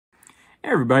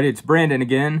Hey everybody, it's Brandon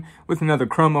again with another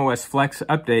Chrome OS Flex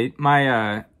update.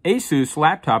 My Asus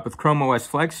laptop with Chrome OS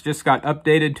Flex just got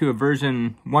updated to a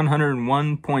version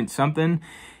 101 point something,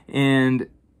 and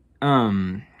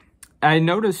I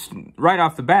noticed right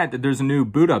off the bat that there's a new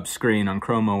boot up screen on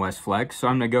Chrome OS Flex, so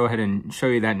I'm going to go ahead and show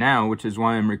you that now, which is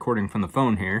why I'm recording from the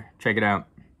phone here. Check it out.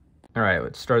 Alright,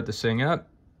 let's start this thing up.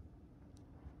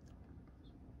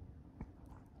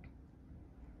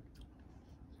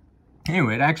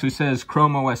 Anyway, it actually says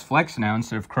Chrome OS Flex now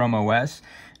instead of Chrome OS.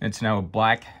 It's now a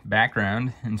black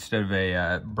background instead of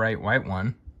a bright white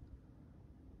one.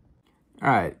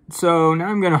 Alright, so now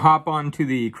I'm going to hop onto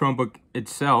the Chromebook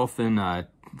itself and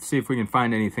see if we can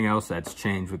find anything else that's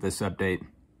changed with this update.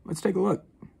 Let's take a look.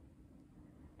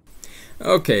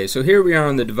 Okay, so here we are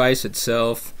on the device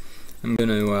itself. I'm going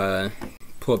to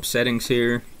pull up settings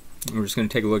here. We're just going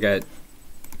to take a look at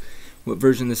what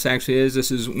version this actually is. This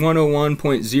is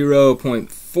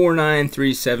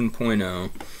 101.0.4937.0,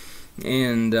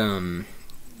 and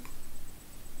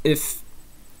if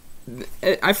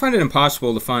I find it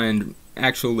impossible to find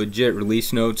actual legit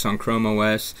release notes on Chrome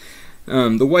OS.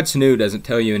 The what's new doesn't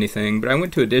tell you anything, but I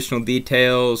went to additional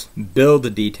details,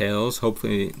 build details,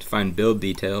 hopefully to find build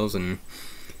details, and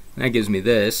that gives me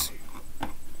this.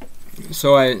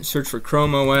 So I searched for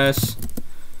Chrome OS.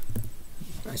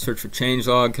 I searched for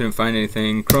changelog, couldn't find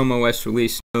anything. Chrome OS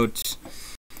release notes.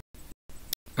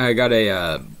 I got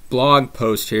a blog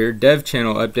post here, dev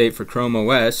channel update for Chrome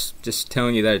OS, just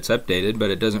telling you that it's updated,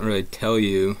 but it doesn't really tell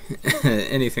you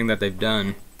anything that they've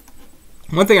done.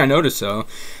 One thing I noticed though,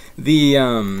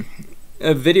 a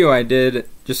video I did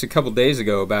just a couple days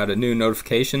ago about a new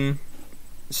notification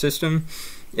system,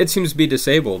 it seems to be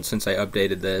disabled since I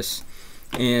updated this.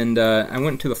 And I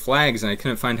went to the flags and I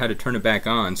couldn't find how to turn it back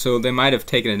on. So they might have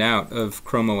taken it out of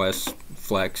Chrome OS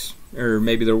Flex, or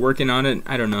maybe they're working on it,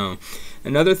 I don't know.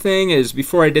 Another thing is,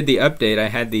 before I did the update, I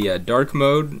had the dark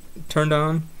mode turned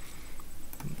on.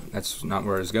 That's not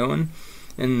where I was going.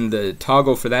 And the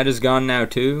toggle for that is gone now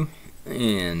too.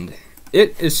 And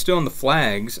it is still in the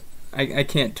flags. I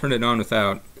can't turn it on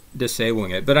without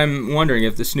disabling it. But I'm wondering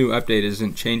if this new update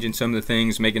isn't changing some of the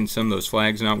things, making some of those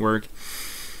flags not work.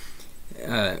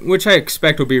 Which I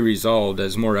expect will be resolved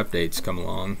as more updates come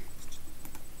along.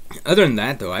 Other than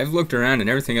that though, I've looked around and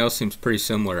everything else seems pretty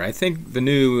similar. I think the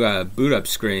new boot up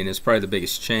screen is probably the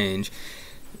biggest change.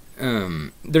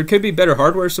 There could be better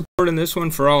hardware support in this one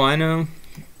for all I know.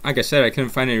 Like I said, I couldn't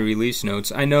find any release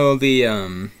notes. I know the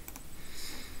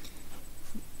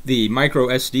micro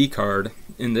SD card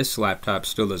in this laptop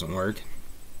still doesn't work.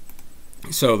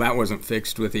 So that wasn't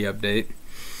fixed with the update.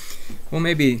 Well,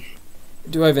 maybe...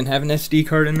 Do I even have an SD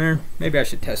card in there? Maybe I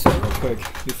should test it real quick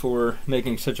before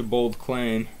making such a bold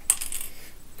claim.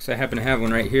 Because I happen to have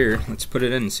one right here. Let's put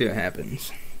it in and see what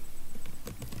happens.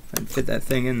 If I can fit that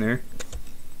thing in there.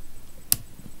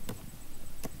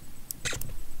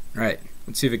 Alright,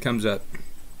 let's see if it comes up.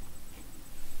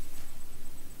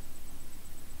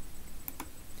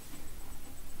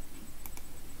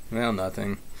 Well,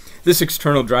 nothing. This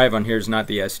external drive on here is not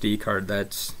the SD card.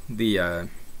 That's the...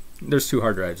 There's two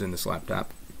hard drives in this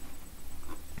laptop.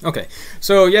 Okay,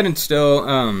 so yet and still,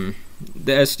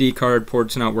 the SD card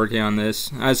port's not working on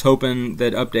this. I was hoping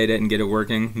they'd update it and get it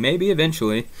working. Maybe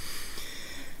eventually.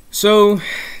 So,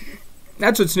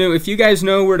 that's what's new. If you guys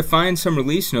know where to find some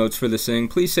release notes for this thing,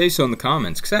 please say so in the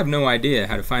comments, because I have no idea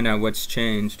how to find out what's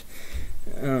changed.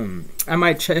 I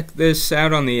might check this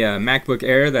out on the MacBook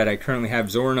Air that I currently have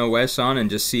Zorin OS on and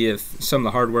just see if some of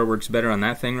the hardware works better on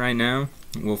that thing right now.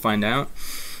 We'll find out.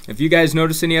 If you guys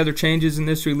notice any other changes in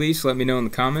this release, let me know in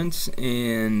the comments.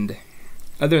 And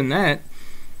other than that,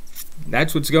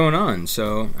 that's what's going on.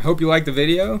 So I hope you liked the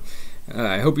video.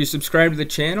 I hope you subscribe to the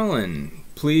channel, and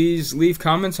please leave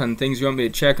comments on things you want me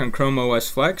to check on Chrome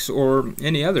OS Flex or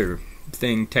any other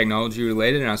thing technology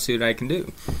related, and I'll see what I can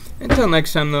do. Until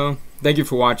next time though, thank you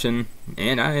for watching,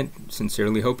 and I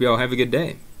sincerely hope you all have a good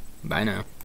day. Bye now.